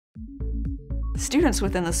Students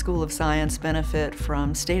within the School of Science benefit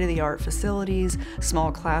from state-of-the-art facilities,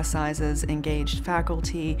 small class sizes, engaged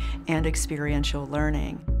faculty, and experiential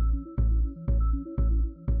learning.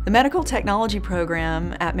 The Medical Technology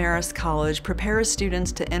program at Marist College prepares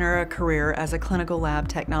students to enter a career as a clinical lab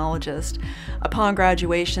technologist. Upon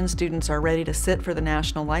graduation, students are ready to sit for the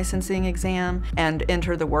national licensing exam and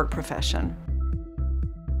enter the work profession.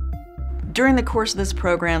 During the course of this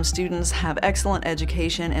program, students have excellent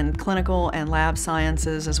education in clinical and lab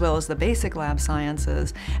sciences, as well as the basic lab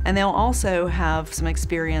sciences, and they'll also have some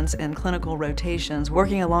experience in clinical rotations,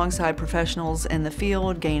 working alongside professionals in the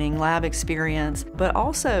field, gaining lab experience, but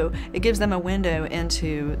also it gives them a window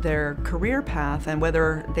into their career path and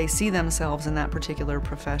whether they see themselves in that particular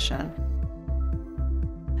profession.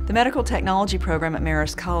 The Medical Technology program at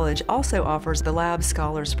Marist College also offers the Lab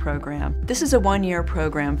Scholars program. This is a one-year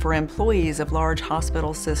program for employees of large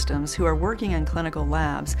hospital systems who are working in clinical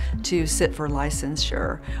labs to sit for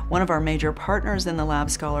licensure. One of our major partners in the Lab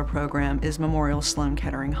Scholar program is Memorial Sloan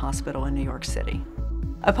Kettering Hospital in New York City.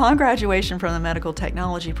 Upon graduation from the Medical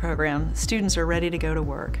Technology program, students are ready to go to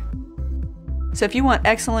work. So if you want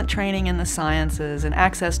excellent training in the sciences and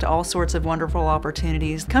access to all sorts of wonderful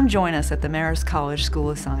opportunities, come join us at the Marist College School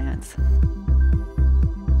of Science.